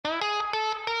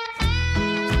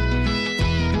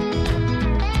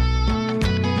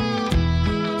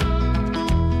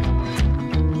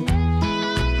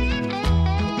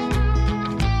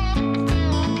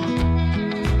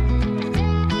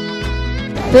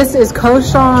This is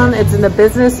Cochon. It's in the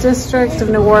business district of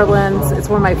New Orleans. It's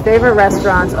one of my favorite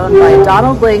restaurants, owned by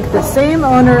Donald Link, the same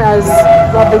owner as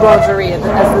La Boulangerie,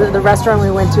 as the restaurant we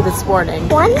went to this morning.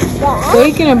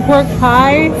 Bacon and pork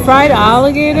pie, fried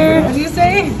alligator. What do you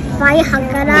say? Fried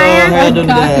crocodile.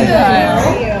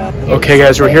 Okay,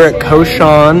 guys, we're here at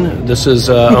Cochon. This is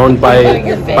owned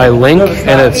by Link,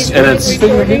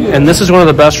 and this is one of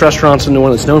the best restaurants in New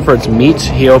Orleans. It's known for its meat.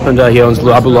 He owns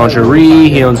La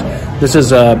Boulangerie. This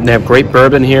is they have great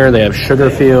bourbon here. They have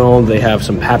Sugarfield. They have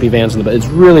some Pappy Vans in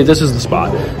the. This is the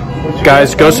spot.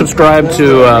 Guys, go subscribe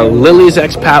to Lilly's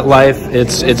Expat Life.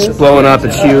 It's blowing up.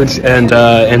 It's huge, and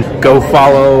go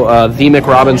follow The Mick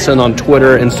Robinson on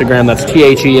Twitter, Instagram. That's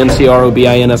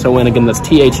THEMCROBINSON. Again, that's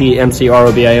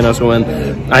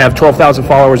THEMCROBINSON. I have 12,000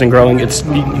 followers and growing.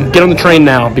 Get on the train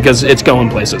now because it's going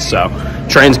places. So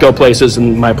trains go places,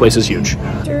 and my place is huge.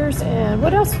 And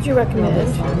what else would you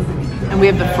recommend? And we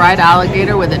have the fried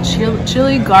alligator with a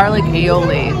chili garlic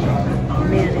aioli.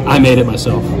 I made it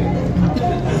myself.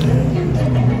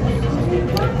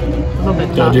 A little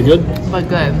bit tough. Did I do good? But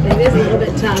good. It is a little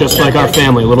bit tough. Just like our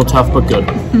family, a little tough but good.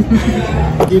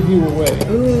 Give you away.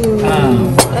 Ooh,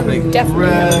 that's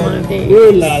definitely one of these.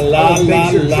 Ooh la la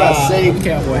la la. Save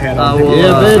cowboy hat on.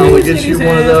 Yeah, baby. We'll get you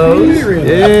one of those.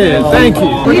 Yeah, thank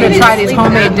you. We're gonna try these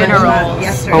homemade dinner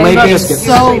rolls. Homemade They're biscuits.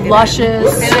 so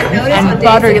luscious and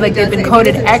buttery, like they've been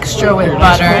coated extra with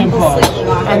butter,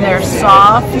 and they're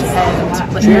soft.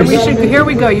 And here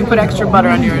we go. You put extra butter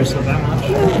on yours.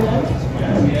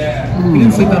 You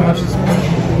can see that much. It's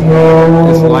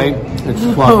light, it's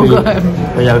fluffy, but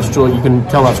yeah, it's still, you can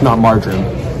tell that's not margarine.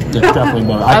 It's definitely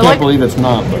butter. I can't believe it's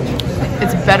not, but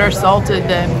it's better salted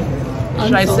than,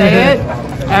 should I say it?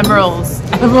 Emeralds.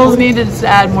 Emeralds needed to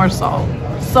add more salt.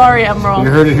 Sorry, Emerald.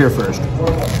 you heard it here first.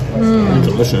 It's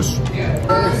delicious.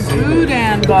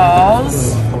 Boudin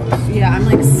balls. Yeah, I'm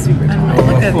like super tired.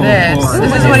 Look at this.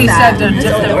 This is what he said to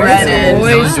dip the bread in.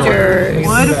 Oysters.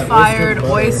 Wood-fired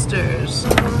oysters.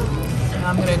 And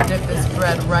I'm gonna dip this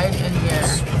bread right in here.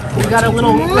 We got a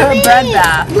little bread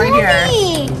bath right here.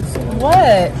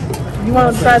 What? You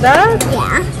want to try that?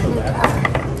 Yeah.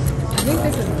 I think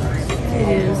this is it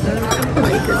is.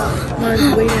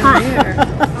 Mine's way down there.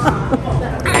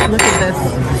 Look at this.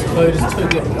 Oh, you just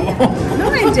took it. No,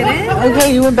 I didn't. Okay,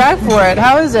 you went back for it.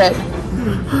 How is it?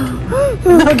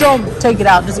 No, don't take it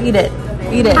out. Just eat it.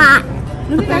 Eat it. Hot.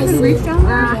 Look at that reach down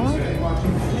there.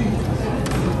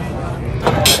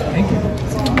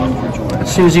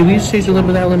 Susie, will you squeeze a little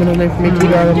bit of that lemon on there for me too,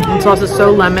 darling? The sauce is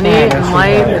so lemony and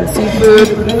light and seafood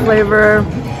flavor.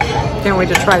 Can't wait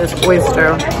to try this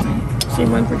oyster.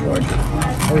 Same one for George.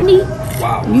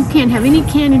 Wow. You can't have any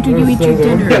candy until you eat your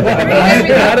dinner.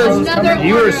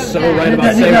 You were so right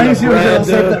about saving that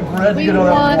bread.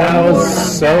 That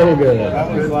was so good.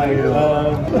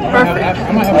 Perfect.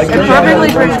 It perfectly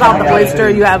finishes off the oyster.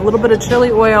 You have a little bit of chili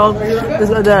oil,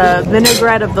 the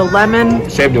vinaigrette of the lemon.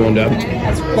 Shaved one down.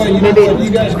 Maybe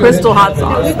crystal hot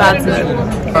sauce. That's it.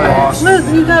 Look,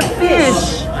 you got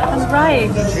fish. That's right.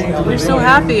 We're so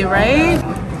happy, right?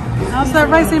 How's that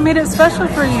rice? They made it special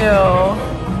for you.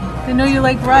 They know you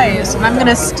like rice, and I'm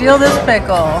gonna steal this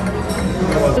pickle.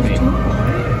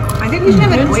 I think we should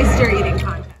have an oyster eating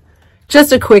contest.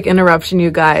 Just a quick interruption, you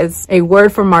guys. A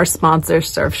word from our sponsor,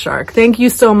 Surfshark. Thank you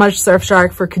so much,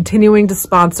 Surfshark, for continuing to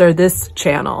sponsor this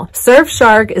channel.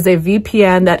 Surfshark is a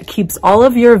VPN that keeps all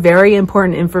of your very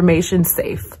important information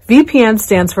safe. VPN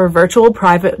stands for Virtual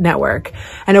Private Network,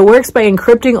 and it works by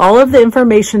encrypting all of the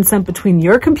information sent between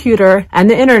your computer and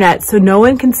the internet so no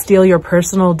one can steal your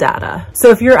personal data.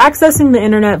 So if you're accessing the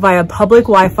internet via public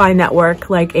Wi-Fi network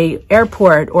like a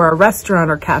airport or a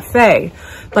restaurant or cafe,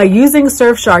 by using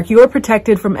Surfshark, you are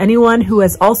protected from anyone who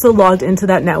has also logged into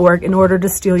that network in order to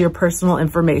steal your personal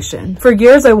information. For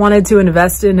years, I wanted to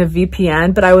invest in a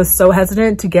VPN, but I was so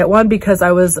hesitant to get one because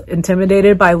I was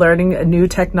intimidated by learning a new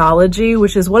technology,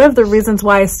 which is one of the reasons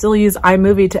why I still use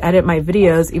iMovie to edit my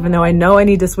videos, even though I know I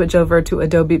need to switch over to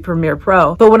Adobe Premiere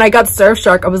Pro. But when I got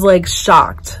Surfshark, I was like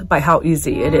shocked by how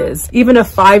easy it is. Even a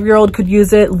 5-year-old could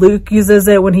use it. Luke uses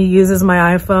it when he uses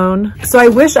my iPhone. So I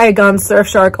wish I had gone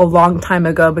Surfshark a long time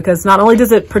ago, because not only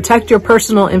does it protect your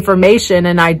personal information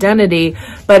and identity,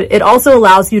 but it also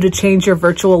allows you to change your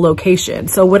virtual location.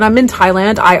 So when I'm in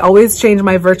Thailand, I always change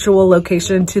my virtual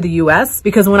location to the US,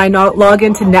 because when I log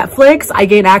into Netflix, I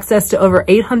gain access to over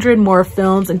 800 more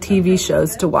films and TV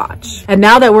shows to watch. And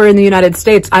now that we're in the United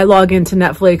States, I log into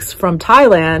Netflix from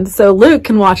Thailand, so Luke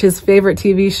can watch his favorite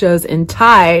TV shows in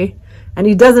Thai, and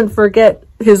he doesn't forget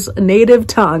his native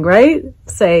tongue, right?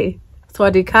 Say,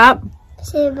 Sawasdee Kap.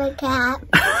 Super cat.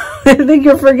 I think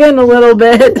you're forgetting a little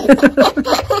bit.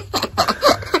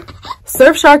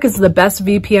 Surfshark is the best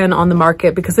VPN on the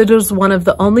market because it is one of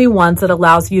the only ones that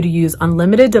allows you to use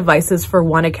unlimited devices for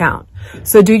one account.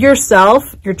 So do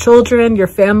yourself, your children, your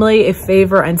family a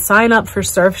favor and sign up for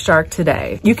Surfshark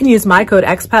today. You can use my code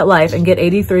EXPATLIFE and get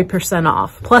 83%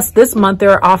 off. Plus this month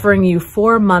they're offering you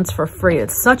 4 months for free.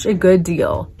 It's such a good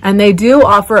deal. And they do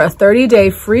offer a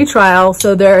 30-day free trial,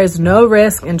 so there is no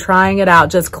risk in trying it out.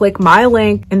 Just click my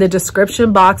link in the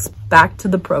description box. Back to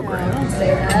the program.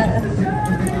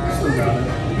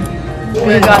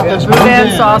 We got the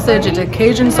boudin sausage, it's a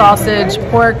Cajun sausage,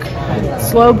 pork,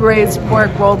 slow braised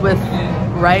pork rolled with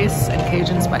rice and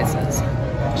Cajun spices.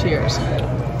 Cheers.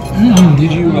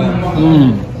 Did you?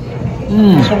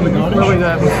 Really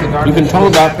good. You can tell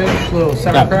that pig was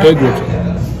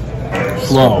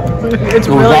slow. It's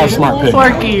really smart pig.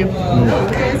 porky.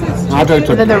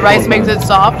 And then the rice makes it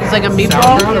soft. It's like a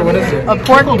meatball. A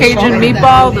pork Cajun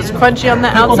meatball that's crunchy on the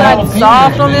outside,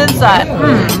 soft on the inside.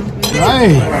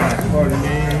 Hey.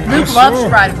 Luke loves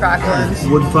fried crackers.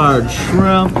 Wood-fired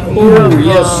shrimp. Oh,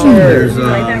 yes, sir.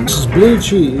 This is blue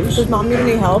cheese. Does mom need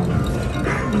any help?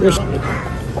 Is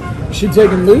she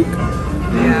taking Luke?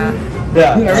 Yeah.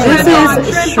 This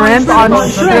is shrimp on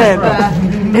shrimp.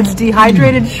 It's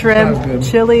dehydrated shrimp,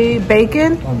 chili,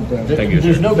 bacon.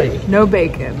 There's no bacon. No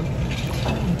bacon,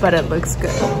 but it looks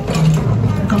good.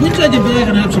 Can we take it back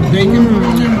and have some bacon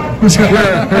on there? It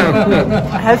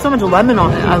has so much lemon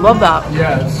on it. I love that.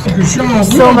 Yes.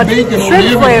 So much shrimp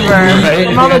flavor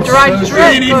from all the dried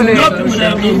shrimp.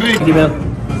 Thank you, man.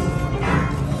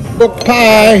 Pork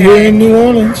pie here in New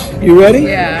Orleans. You ready?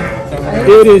 Yeah.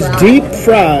 It is deep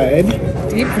fried.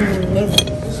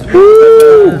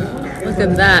 Woo! Look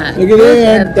at that. Look at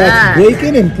that. That's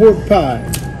bacon and pork pie.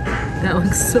 That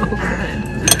looks so good.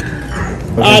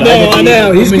 I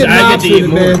know. He's getting opposite,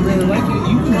 man.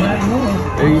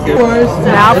 There you go.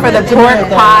 Now for the pork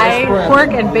pie,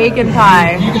 pork and bacon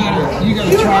pie. You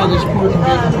gotta try this pork and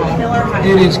bacon pie.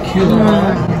 It is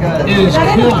killer. It is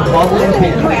killer.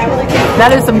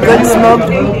 That is some good smoked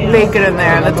bacon in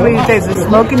there. That's what you taste. The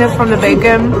smokiness from the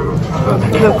bacon,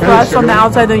 the crust on the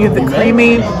outside, then you have the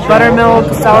creamy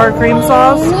buttermilk sour cream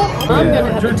sauce. I'm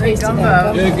gonna have a taste of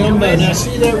that. Yeah, gumbo. Now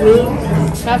see that rib?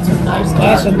 That's a nice.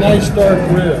 That's a nice dark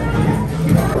rib.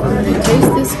 I'm gonna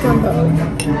taste this gumbo.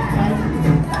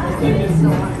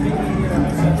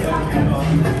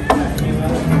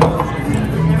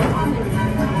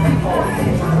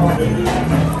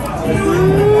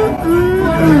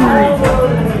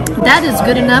 That is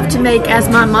good enough to make, as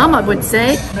my mama would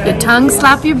say, your tongue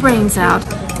slap your brains out.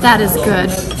 That is good.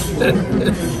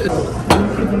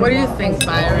 What do you think,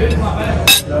 Byron?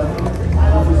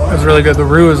 It's really good. The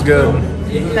roux is good.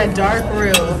 That dark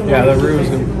roux. Yeah, the roux is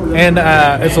good. And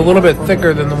it's a little bit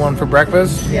thicker than the one for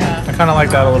breakfast. Yeah. I kind of like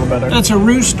that a little better. That's a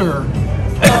rooster.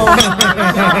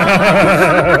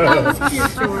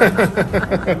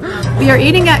 We are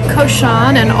eating at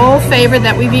Cochon, an old favorite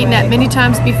that we've eaten at many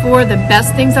times before. The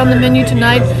best things on the menu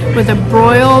tonight were the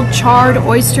broiled charred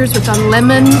oysters with a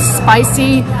lemon,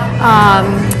 spicy,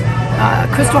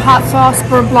 crystal hot sauce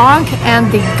beurre blanc,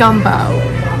 and the gumbo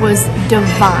was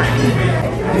divine.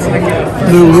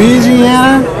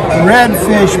 Louisiana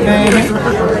redfish, baby.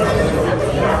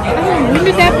 When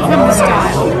did that become the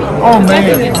style? Oh, I man.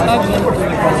 think it's ugly.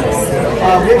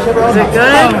 Is it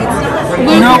good?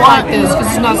 Luke will like this because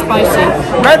it's not spicy.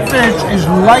 Redfish is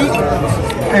light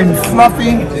and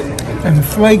fluffy and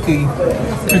flaky.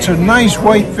 It's a nice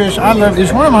white fish. I love it.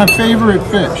 It's one of my favorite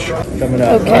fish. Okay. Look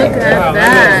at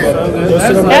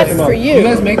that. That's for you. You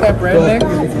guys make that bread there?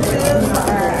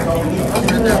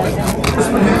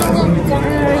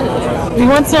 You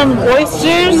want some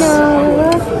oysters?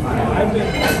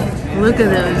 Look at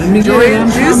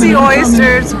those. Juicy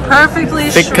oysters, perfectly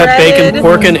Thick shredded. cut bacon,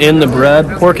 pork in the bread.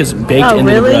 Pork is baked Oh,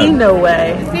 into the really? bread. No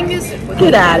way. The thing is,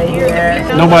 Get out of here.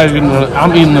 Nobody's eating this.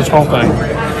 I'm eating this whole thing.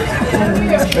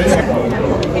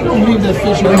 You leave that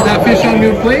fish on. Is that fish on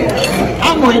your plate?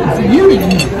 I'm waiting for you to eat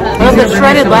it. Look at the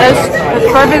shredded lettuce.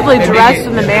 It's perfectly dressed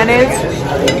in the mayonnaise.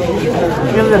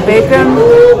 You have the bacon,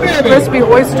 crispy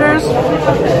oysters.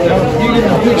 You get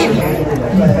the picture.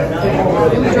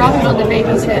 drop it on the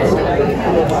baby's head.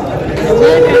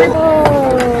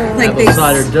 Like they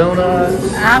Cider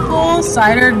donuts. apple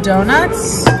cider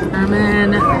donuts.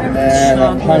 German.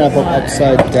 And pineapple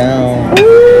upside down.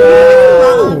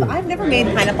 I've never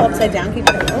made pineapple upside down. Keep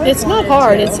it real. It's not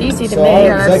hard. It's easy to So make.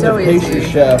 our that's so executive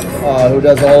pastry chef who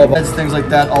does all of things like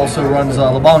that also runs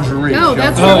La Bongerie. No,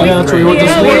 that's That's where we went this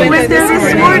Yeah, we morning. went there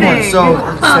this morning.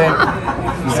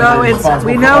 So it's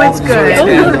we know it's good.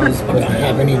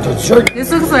 Have any dessert?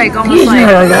 This looks like almost like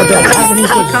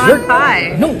pecan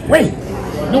pie. No way.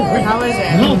 No way. How is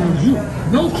it? No, you.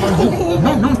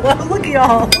 Look at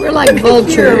y'all. We're like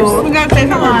vultures. We gotta say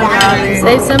something about it.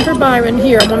 Save some for Byron.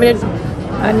 Here, want me to?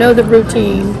 I know the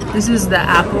routine. This is the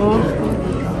apple.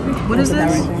 What is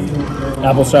this?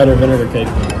 Apple cider vinegar cake.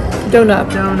 Donut.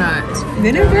 Donut.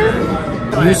 Vinegar?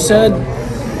 You said,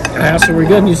 I asked if we're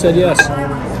good, and you said yes.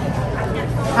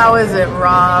 How is it,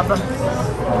 Rob? The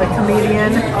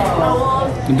comedian.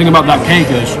 The thing about that cake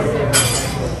is,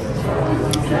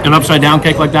 an upside down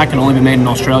cake like that can only be made in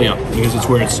Australia because it's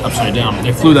where it's upside down.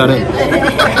 They flew that in.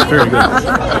 It's very good.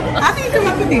 How do you come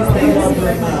up with these things?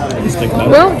 Just think about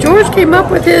it. Well, George came up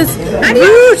with his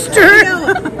rooster.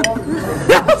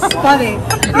 That's funny.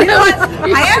 You know what?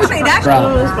 That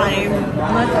was funny.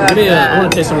 Give me I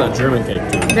want to taste some of that German cake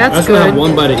too. That's I just want to have good.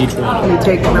 one bite of each one. You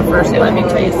taking the first Let me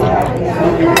taste it.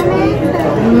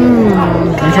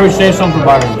 Make sure we save some for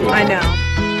Byron. I know.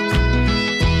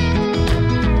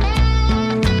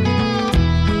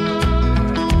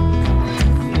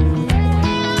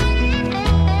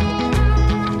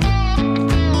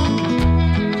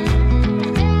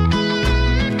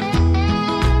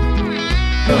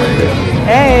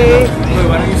 Hey. You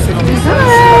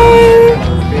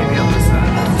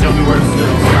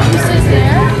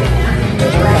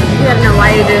have no why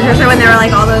you did, especially when there were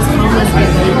like all those homeless people.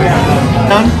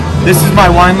 This is my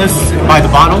wine list by the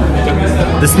bottle.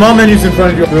 The small menu's in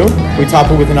front of you. We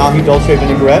top it with an ahi dolce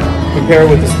vinaigrette. Compare it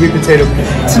with the sweet potato.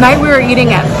 Tonight we were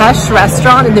eating at Peche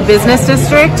restaurant in the business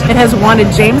district. It has won a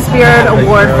James Beard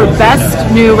Award for Best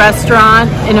New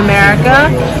Restaurant in America,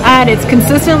 and it's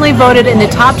consistently voted in the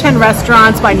top 10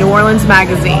 restaurants by New Orleans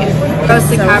Magazine.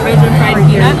 Roasted cabbage and fried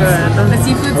peanuts, a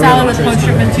seafood salad with poached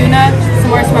shrimp and tuna, some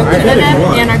more smoked tuna dip,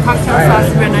 and our cocktail sauce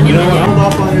with red onion.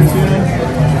 Off on your tuna.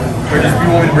 Or just you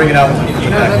want me to bring it out with you?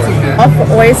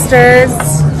 Oysters,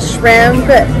 shrimp,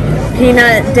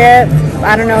 peanut dip.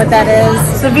 I don't know what that is.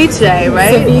 Ceviche,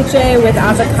 right? Ceviche with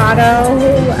avocado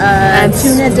and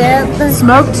tuna dip.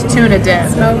 Smoked tuna dip.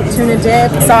 Smoked tuna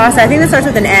dip. Sauce. I think this starts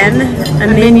with an N. A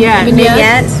mignonette.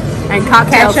 Mignonette. And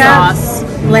cocktail Ketchup. sauce.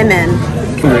 Lemon.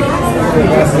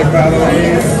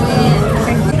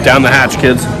 Down the hatch,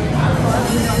 kids.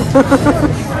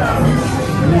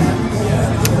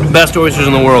 Best oysters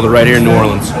in the world are right here in New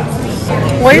Orleans.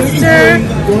 Oyster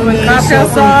with cocktail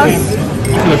sauce.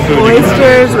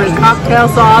 Oysters with cocktail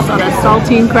sauce on a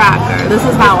saltine cracker. This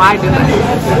is how I do it.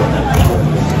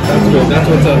 That's good. That's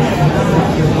what's up.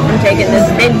 I'm taking this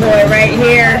big boy right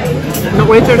here. The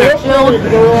oysters are chilled,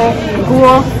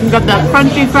 cool. You got that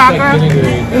crunchy cracker.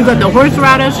 You got the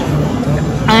horseradish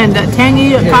and that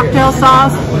tangy cocktail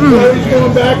sauce.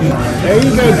 There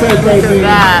you go, Fred, right there.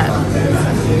 That.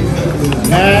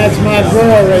 That's my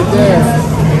girl right there.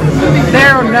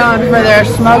 They're known for their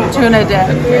smoked tuna dip.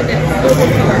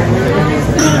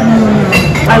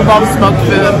 I love smoked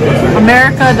food.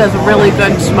 America does really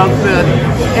good smoked food.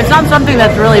 It's not something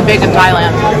that's really big in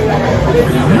Thailand.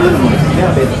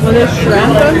 Well, there's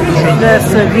shrimp, the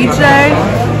ceviche.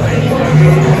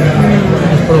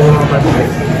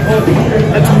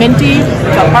 It's minty,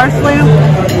 it's a parsley,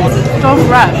 so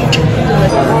fresh.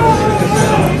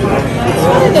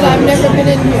 That I've never been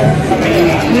in here.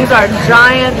 These are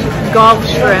giant Gulf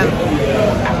shrimp.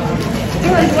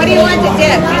 What do you want to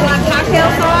dip? Do you want cocktail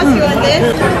sauce? You want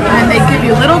this? And they give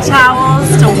you little towels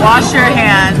to wash your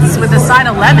hands with a side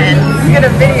of lemon. You get a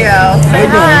video. Say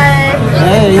hi.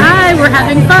 Hey. Hi, we're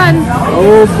having fun.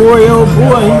 Oh boy,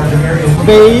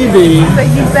 baby.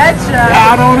 You betcha.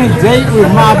 Out on a date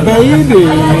with my baby.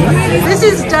 This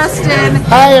is Dustin.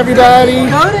 Hi, everybody.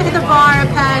 Go to the bar at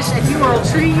Peche and he will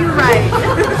treat you right.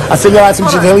 I'll send you out some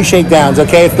chantilly shakedowns,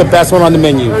 okay? It's the best one on the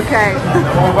menu. Okay.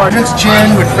 It's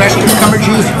gin with fresh cucumber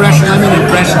juice, fresh lemon, and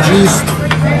fresh juice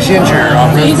ginger.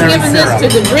 He's giving this to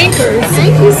the drinkers.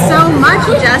 Thank you so much,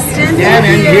 Justin. Yeah,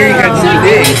 man. Here you go. So you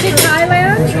went to Thailand?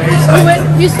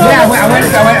 You saw Yeah, I went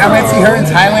to see her in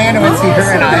Thailand. I went to see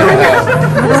her in Iowa.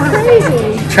 That's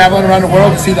crazy. Traveling around the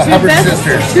world to see the Hubbard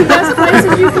sisters. Two best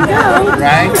places you can go.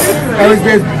 Right?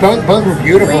 Both were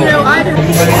beautiful. You know,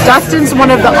 Dustin's one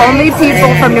of the only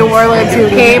people from New Orleans who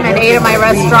came and ate at my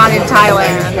restaurant in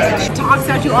Thailand. She talks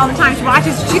about you all the time. She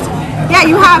watches. Yeah,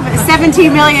 you have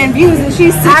 17 million views, and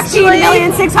she's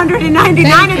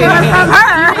 16,699 of them are from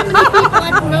her.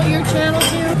 I promote your channel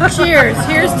too. Cheers.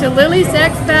 Here's to Lilly's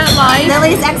Expat Life.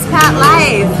 Lilly's Expat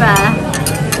Life.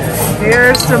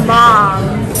 Here's to Mom.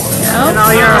 And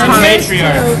all your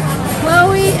Matriarch.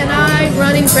 Chloe and I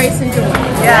running Grace and Joy.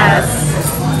 Yes.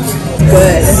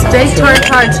 Good. Steak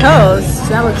tartare toast.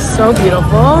 That looks so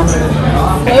beautiful.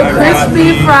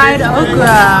 Crispy fried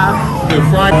okra.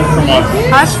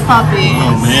 Hush puppy.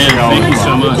 Oh man, thank you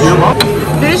so much.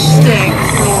 Fish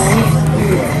sticks.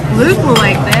 Luke will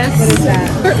like this. What is that?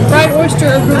 Fried oyster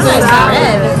arugula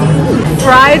salad.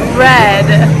 Fried bread.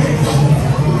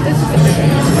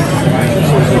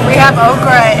 We have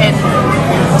okra in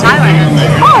Thailand.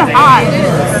 Oh, hot.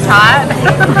 It's hot.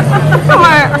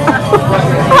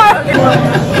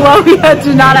 Well, we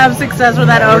did not have success with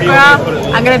that okra.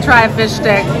 I'm gonna try a fish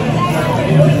stick.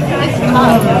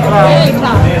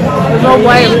 There's no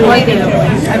way of liking it.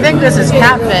 I think this is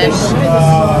catfish.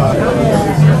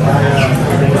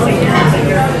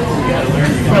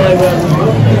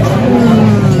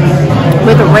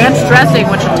 With a ranch dressing,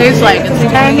 which it tastes like. It's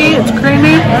tangy, it's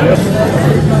creamy.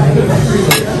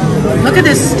 Look at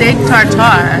this steak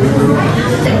tartare.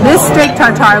 This steak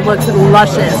tartare looks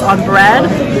luscious on bread.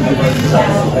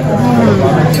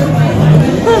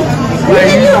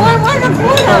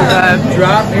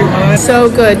 So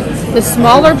good. The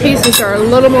smaller pieces are a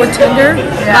little more tender.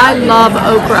 Yeah. I love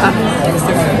okra.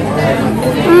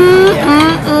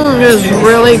 It is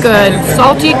really good.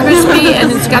 Salty, crispy,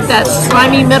 and it's got that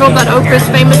slimy middle that okra is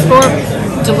famous for.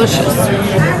 Delicious.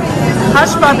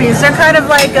 Hush puppies, they're kind of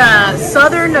like a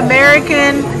Southern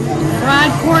American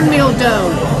Fried cornmeal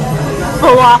dough.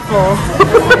 falafel.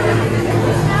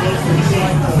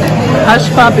 Hush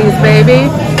puppies, baby.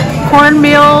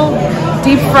 Cornmeal,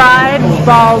 deep fried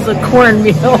balls of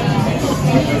cornmeal.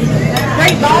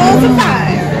 Great balls of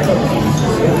fire.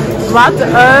 Lots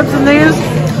of herbs in these.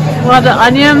 Lots of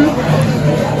onion,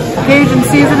 Cajun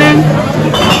seasoning.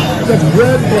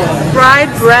 Fried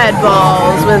bread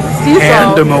balls with sea salt.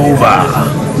 Hand them over.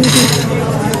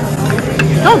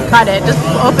 Don't cut it, just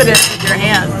open it with your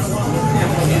hands.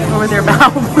 Or with your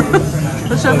mouth.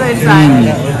 Let's show the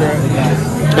inside.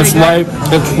 It's light,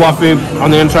 it's fluffy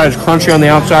on the inside, it's crunchy on the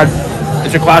outside.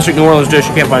 It's a classic New Orleans dish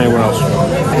you can't find anywhere else.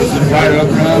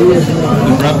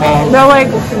 They're like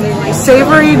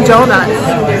savory donuts.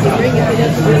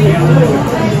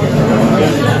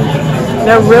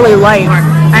 They're really light.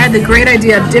 I had the great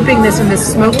idea of dipping this in this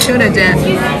smoked tuna dip.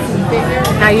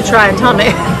 Now you try and tell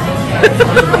me.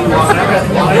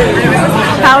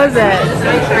 How is it?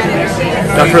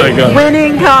 That's really good.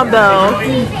 Winning combo.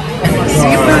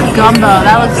 Seafood gumbo.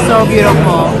 That looks so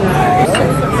beautiful.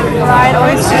 Fried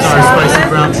oyster salad. Spicy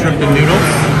brown shrimp and noodles.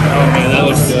 Okay, that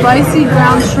looks good. Spicy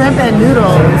brown shrimp and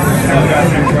noodles.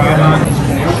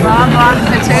 Mom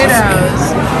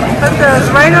potatoes. Put those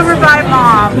right over by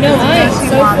Mom. No, nice.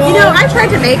 So cool. You know, I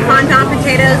tried to make fondant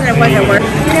potatoes and it wasn't working.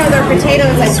 You know, their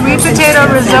potatoes like Sweet potato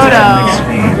risotto.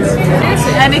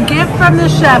 And a gift from the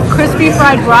chef, crispy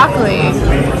fried broccoli.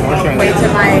 Wait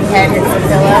till my head hits the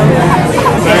pillow.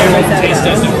 Taste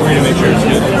test it for you to make sure it's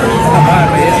good.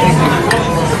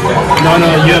 No,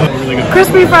 you have a really good.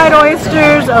 Crispy fried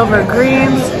oysters over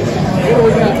greens.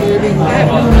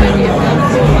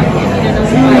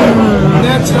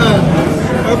 That's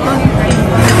okra.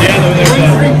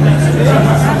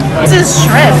 This is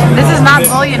shrimp. This is not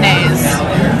bolognese.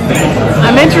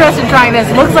 I'm interested in trying this.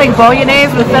 It looks like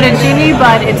bolognese with fettuccine,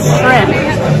 but it's shrimp.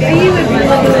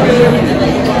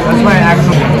 That's my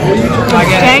actual.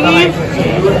 It's tangy.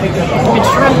 It's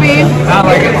shrimpy. I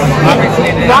like it.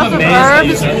 Lots of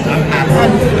herbs.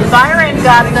 And Byron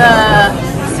got the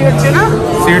seared tuna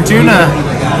Seared tuna.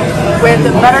 with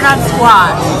the butternut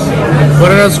squash.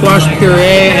 Butternut squash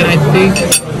puree, and I think,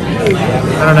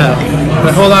 I don't know.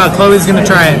 But hold on, Chloe's gonna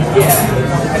try it.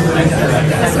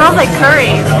 It smells like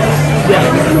curry.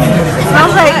 It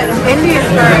smells like Indian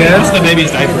curry. That's the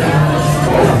baby's diaper.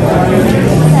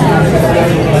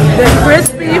 The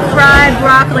crispy fried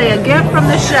broccoli, a gift from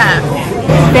the chef.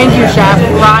 Thank you, Chef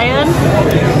Ryan.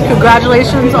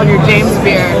 Congratulations on your James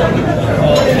beard.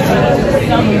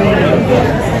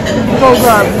 So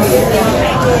good.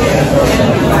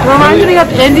 Reminds me of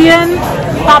Indian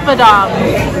papadum.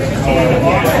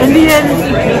 Indian,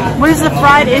 what is the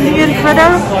fried Indian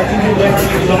critter?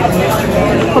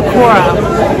 Pakora.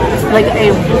 Like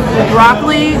a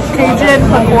broccoli Cajun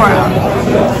pakora.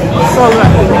 So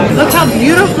good. Look how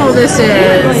beautiful this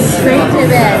is.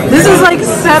 This is like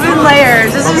 7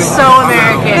 layers. This is so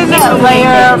American. This is a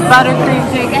layer of buttercream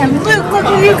cake. And look what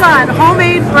you got.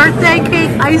 Homemade birthday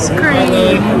cake ice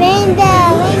cream.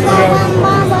 Yeah.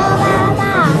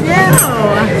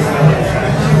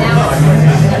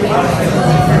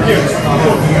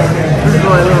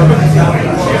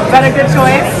 Is that a good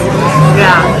choice?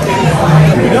 Yeah.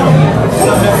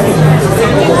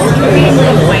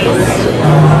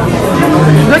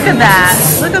 Look at that.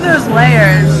 Look at those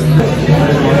layers.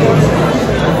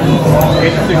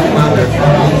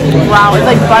 Wow, it's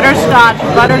like butterscotch,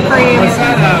 buttercream,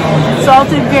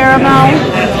 salted caramel.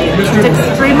 It's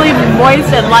extremely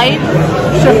moist and light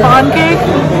chiffon cake.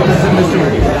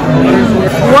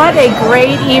 What a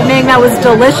great evening. That was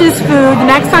delicious food.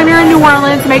 Next time you're in New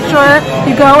Orleans, make sure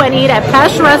you go and eat at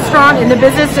Peche restaurant in the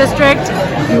business district.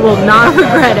 You will not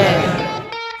regret it.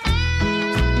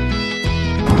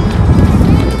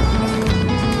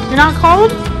 You're not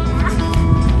cold?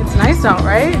 It's nice out,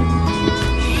 right?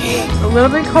 A little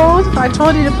bit cold? I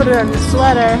told you to put it on your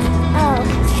sweater.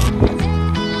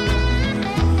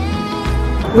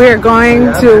 We are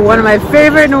going to one of my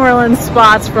favorite New Orleans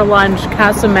spots for lunch,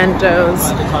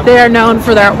 Casamentos. They are known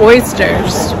for their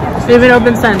oysters. They've been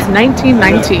open since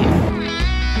 1919.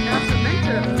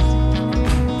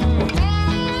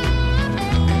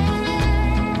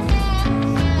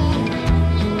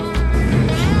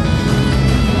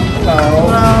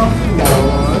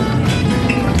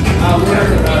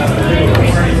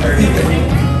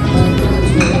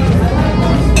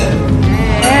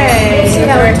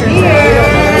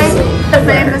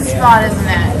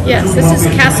 Yes, this is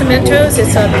Casamentos.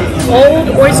 It's an old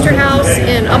oyster house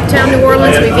in uptown New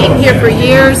Orleans. We've eaten here for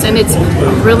years, and it's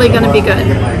really going to be good.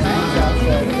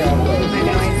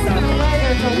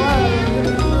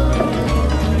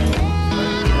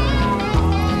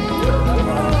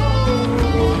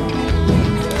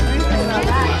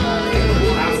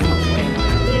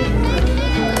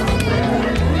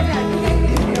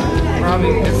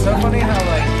 It's so funny how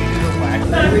like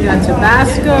we got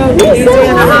Tabasco,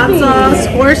 Louisiana hot sauce,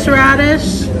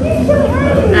 horseradish,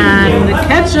 and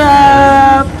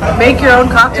ketchup. Make your own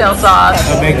cocktail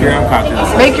sauce. make your own cocktail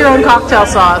sauce. Make your own cocktail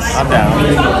sauce. I'm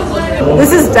down.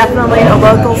 This is definitely a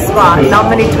local spot. Not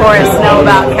many tourists know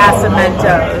about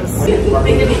Casamentos.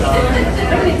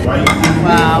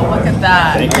 Wow, look at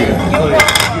that. Thank you.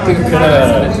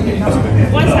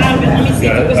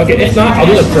 Okay, if not, I'll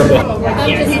do the purple.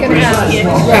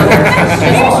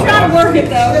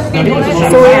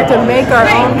 So we have to make our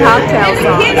own cocktail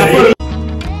sauce.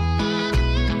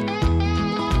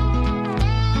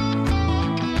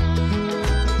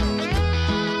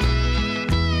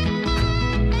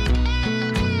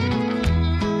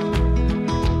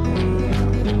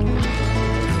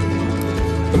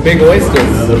 Big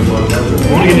oysters.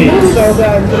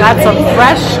 That's some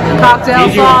fresh cocktail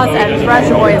sauce and fresh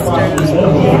oysters.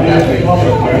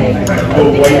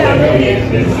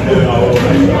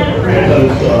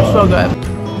 So good.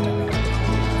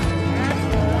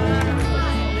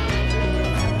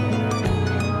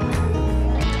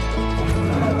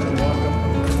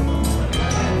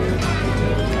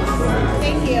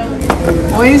 Thank you.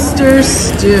 Oyster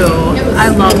stew. I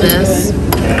love this.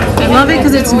 I love it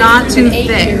because it's not too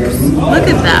thick. Look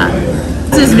at that.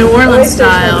 This is New Orleans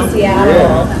style. I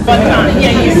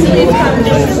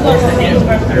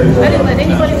didn't let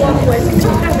anybody walk away. I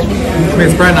mean,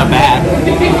 it's probably not bad.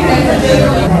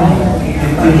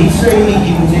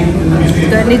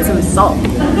 That needs some salt.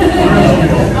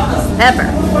 Pepper. A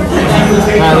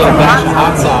little batch of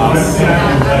hot sauce.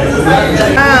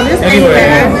 This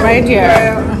Anyway. right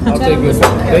here. I'll take this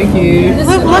one. Thank you.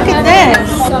 Look at this.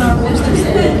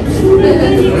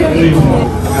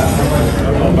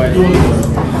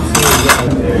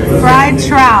 Fried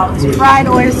trout, fried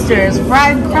oysters,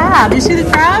 fried crab. You see the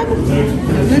crab?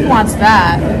 Who wants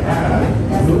that?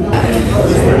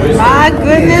 My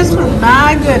goodness,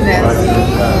 my goodness.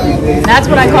 That's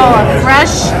what I call a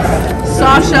fresh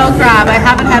soft shell crab. I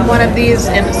haven't had one of these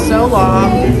in so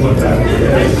long.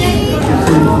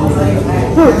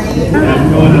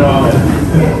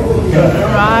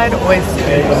 Fried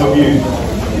oysters.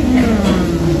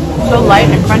 So light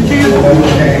and crunchy.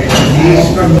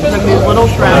 Like these little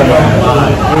shrimp.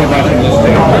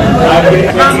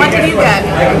 What did you get?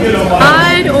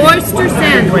 Fried oyster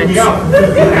sandwich.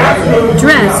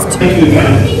 Dressed.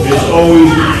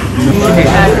 Look at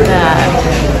that.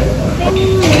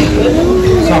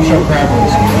 Soft shell crab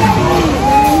rolls.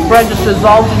 Bread just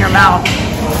dissolves in your mouth.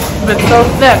 It's so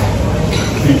thick.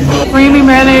 Creamy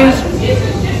mayonnaise,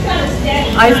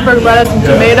 iceberg lettuce and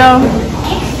tomato,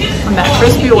 and that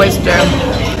crispy oyster.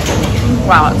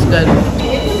 Wow, it's good. I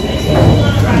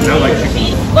like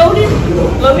chicken.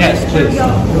 Yes, please.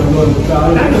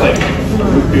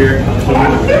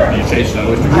 You taste that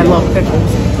oyster? I love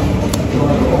pickles.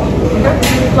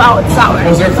 Wow, it's sour.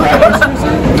 Was there fried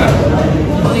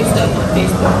oysters?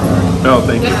 No,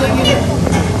 thank you.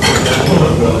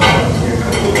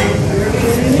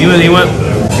 He went.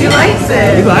 She likes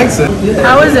it. He likes it.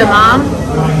 How is it, Mom?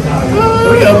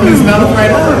 Look, open his mouth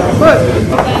right up. Look.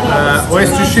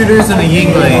 Oyster shooters and a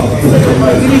Yingling.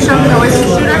 Can you show me the oyster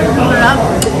shooter? Put it up.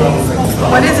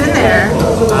 What is in there?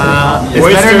 It's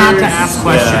better not to ask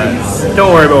questions. Yeah.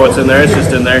 Don't worry about what's in there. It's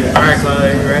just in there. All right,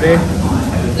 Chloe, you ready?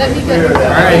 Let me get it. All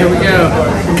right, here we go.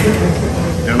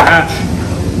 Gonna match.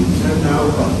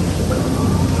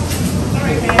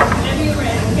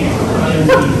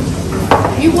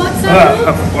 You want some? No.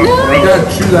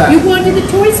 Chew that. You going to the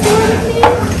toy store with me?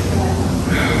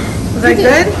 Was that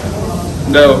good?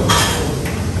 No.